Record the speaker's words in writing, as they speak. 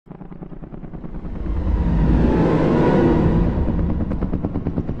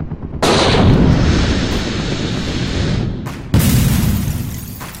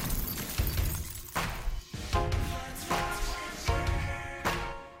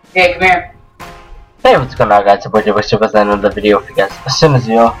Hey, come here. Hey, what's going on, guys? It's your boy Super Saiyan in the video for you guys. As soon as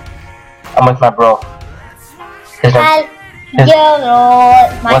you know, I'm with my bro. His name,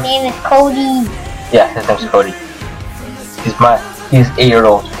 My name is Cody. yeah, his name's Cody. He's 8 years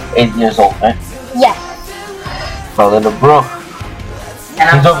old. 8 years old, right? Yes. My little bro. And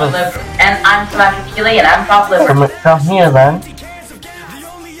I'm He's over. I'm Smash Keely, and I'm Top Liver. Come here, man.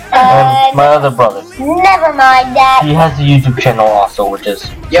 And my other brother. Never mind that. He has a YouTube channel also, which is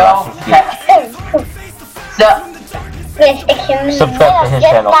Yo. So, Subscribe to his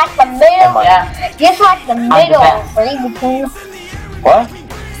channel. Like the middle. mine. yeah. Just like the middle. best. Reading. What?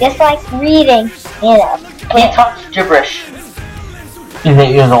 Just like reading. You know. He talks gibberish. He's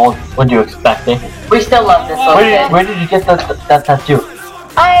 8 years old. What do you expect, eh? We still love this little kid. Where did you get that tattoo?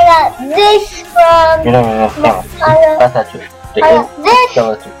 I got this from. You don't even know. That tattoo. I got this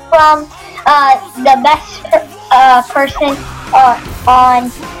Skeleton. from the best person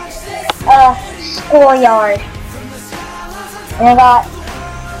on schoolyard. And I got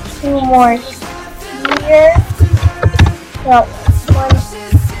 2 more here. No, 1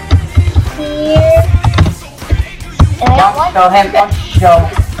 here. And I got Don't show him. Don't show.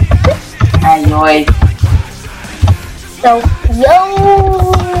 Anyway. So,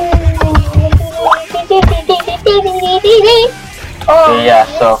 So, yeah,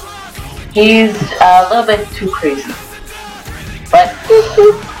 so He's a little bit too crazy. But,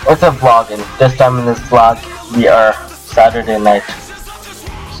 it's a vlog, and this time in this vlog we are Saturday night.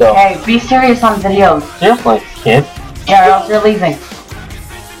 So hey, be serious on videos. seriously, kid. Yeah, or else you're leaving.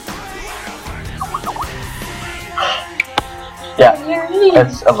 Yeah,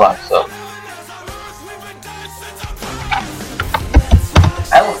 it's a vlog. So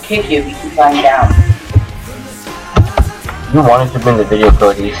I will kick you if you keep lying down. you wanted to bring the video,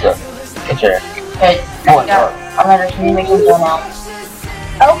 Cody. So get your Okay, What? I'm gonna show you making go now.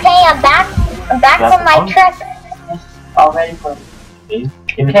 okay, I'm back. I'm back That's from my fun. trip. All ready for you.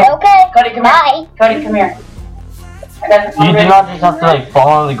 Okay, Cody, come bye. here. Cody, come here. I got this You one do ready. not just have to like fall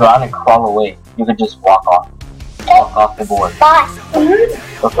on the ground and crawl away. You could just walk off the board. Bye. Okay,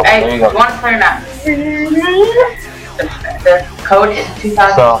 Hey, there you you go. want to clear now? The code is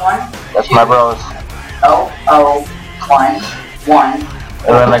 2001 That's my bros. 0011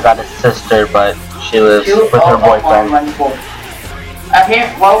 And then I got a sister, but she lives with her boyfriend. Up here,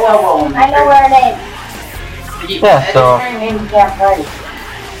 whoa. I know where it is. Yeah, so- It's your name, you can't play.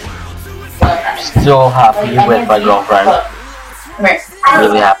 Still happy with my girlfriend. Come here.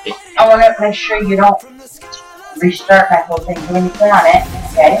 Really happy. I want to make sure you don't restart my whole thing. When you click on it,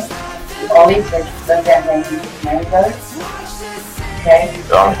 okay? You always switch the damn thing to okay?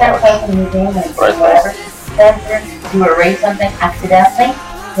 Wrong Instead of touch. playing the game and Right whatever, then you erase something accidentally,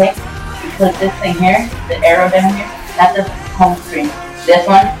 okay? You click this thing here, the arrow down here, that's the home screen. This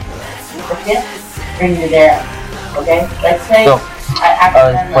one, you click it, bring you there, okay? Let's say So, I I was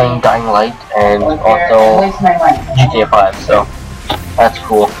accidentally playing Dying Light and went there and also waste my money. GTA 5, so that's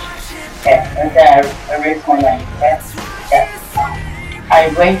cool. Okay, and then I erase my money, okay?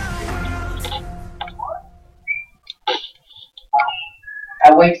 Okay.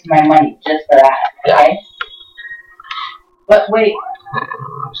 I waste my money just for that, okay? But wait,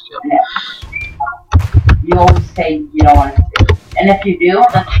 no. You always say you don't want to do it. And if you do,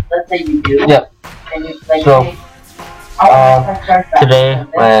 let's say you do, Yep. and you like, So, hey, I want to start back. Today,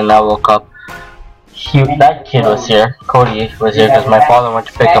 when I woke up, that kid was here. Cody was here because my father went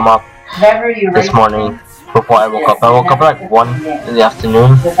to pick him up Whenever you this erase morning before I woke up. I woke up at like 1 in the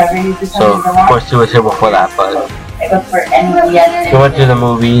afternoon, if ever you do so something of course he was here before that, but it goes for NES. we went to the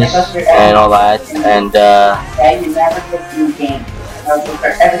movies and all that, and Okay, you never pick new game. It goes for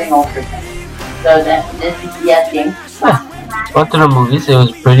everything over again. So then, this ES game, went to the movies. It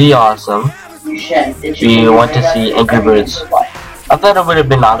was pretty awesome. you shouldn't. It should We be went to right see up Angry to Birds. I thought it would have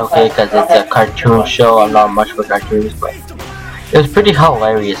been not okay because it's a cartoon show. I'm not much for cartoons, but it was pretty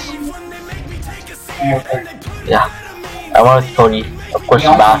hilarious. Yeah, I went with Cody. Of course,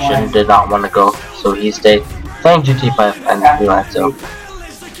 Sebastian did not want to go, so he stayed playing GTA 5 and we went. So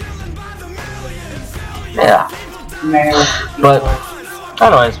yeah, but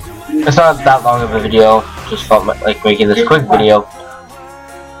anyways, it's not that long of a video. Just felt like making this quick video,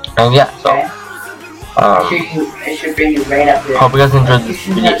 and yeah, so It should bring you right up there. hope you guys enjoyed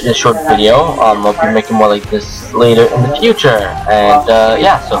this short video. I'll be making more like this later in the future. And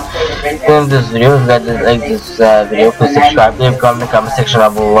yeah, so at the end of this video, if you guys did like this video, please subscribe, leave a comment in the comment section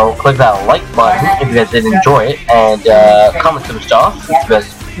down below, click that like button if you guys did enjoy it, and comment some stuff if you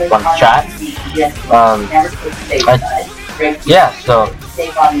guys want to chat. Yeah, so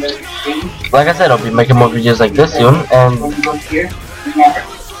like I said, I'll be making more videos like this soon, and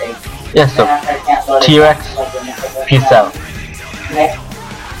Yeah, so T-Rex, peace out. Okay?